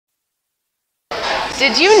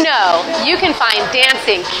Did you know you can find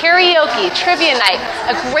dancing, karaoke, trivia night,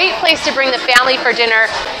 a great place to bring the family for dinner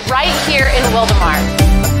right here in Wildomar.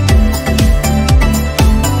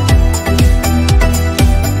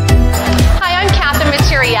 Hi, I'm Katherine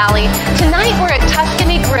Materiale. Tonight we're at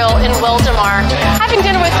Tuscany Grille in Wildomar, having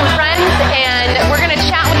dinner with some friends, and we're going to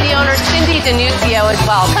chat with the owner, 𝓤𝓸𝓬𝓼 as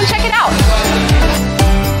well. Come check it out.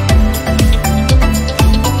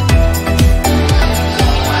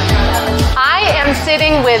 I'm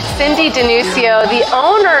sitting with 𝓤𝓸𝓬𝓼, the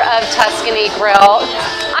owner of Tuscany Grille.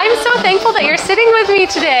 I'm so thankful that you're sitting with me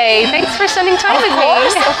today. Thanks for spending time with me.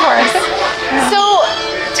 Of course. So,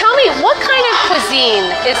 tell me, what kind of cuisine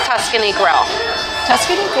is Tuscany Grille?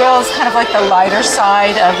 Tuscany Grille is kind of like the lighter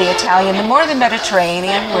side of the Italian, the more the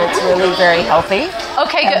Mediterranean, where it's really very healthy.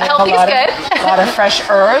 Okay, good. Healthy is good. A lot of fresh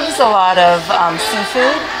herbs, a lot of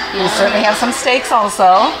seafood. You certainly have some steaks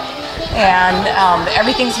also. And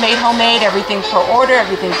everything's made homemade, everything per order,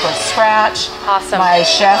 everything from scratch. Awesome. My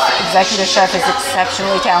executive chef is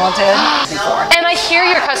exceptionally talented. And I hear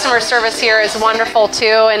your customer service here is wonderful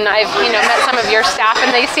too, and I've met some of your staff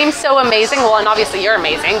and they seem so amazing. Well, and obviously you're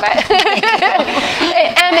amazing, but and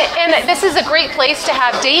this is a great place to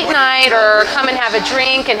have date night or come and have a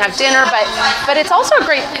drink and have dinner, but it's also a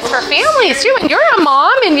great place for families too. And you're a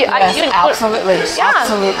mom, and yes, absolutely, yeah.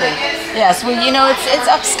 Absolutely. Yes, well, it's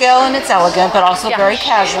upscale and it's elegant, but also very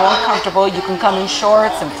casual and comfortable. You can come in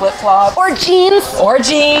shorts and flip-flops. Or jeans. And wear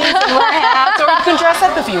hats, or you can dress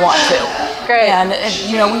up if you want to. Great. And,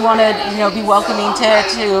 we want to, be welcoming to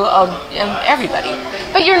everybody.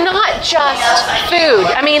 But you're not just food.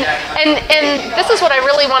 I mean, and this is what I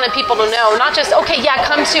really wanted people to know. Not just, okay, yeah,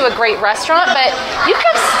 come to a great restaurant, but you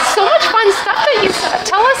have so much fun stuff that you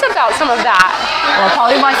tell us about some of that. Well,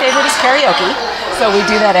 probably my favorite is karaoke. So we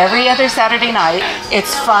do that every other Saturday night.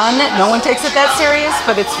 It's fun. No one takes it that serious,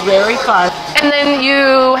 but it's very fun. And then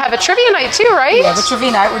you have a trivia night too, right? We have a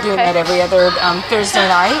trivia night. We're doing that every other Thursday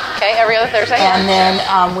night. Okay, every other Thursday. And then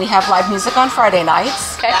we have live music on Friday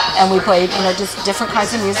nights. Okay. And we play, just different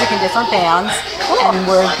kinds of music and different bands. Cool. And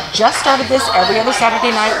we're just started this every other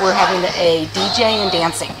Saturday night. We're having a DJ and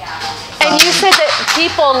dancing. And you said that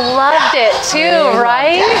people loved it too,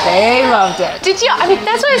 right? They loved it. Did you? I mean,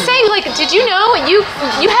 that's what I was saying. Like, did you know you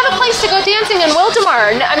have a place to go dancing in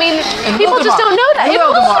Wildomar? I mean, people just don't know that. In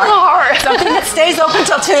Wildomar. Something that stays open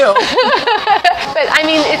till 2. But I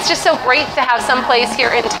mean, it's just so great to have some place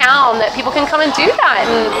here in town that people can come and do that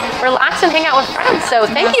and relax and hang out with friends. So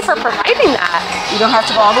thank you for providing that. You don't have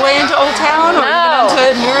to go all the way into Old Town or even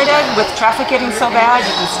into ℤ𝓼𝓬𝓬. With traffic getting so bad,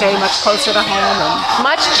 you can stay much closer to home. And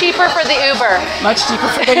much cheaper for the Uber. Much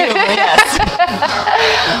cheaper for the Uber, yes.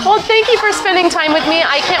 Well, thank you for spending time with me.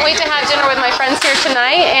 I can't wait to have dinner with my friends here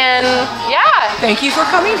tonight, and yeah. Thank you for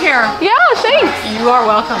coming here. Yeah, thanks. You are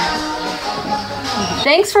welcome.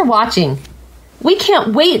 Thanks for watching. We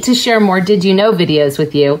can't wait to share more Did You Know videos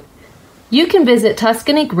with you. You can visit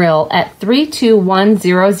Tuscany Grille at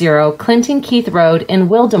 32100 Clinton Keith Road in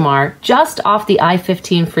Wildomar, just off the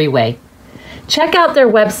I-15 freeway. Check out their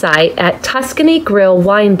website at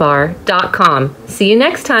TuscanyGrilleWineBar.com. See you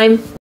next time.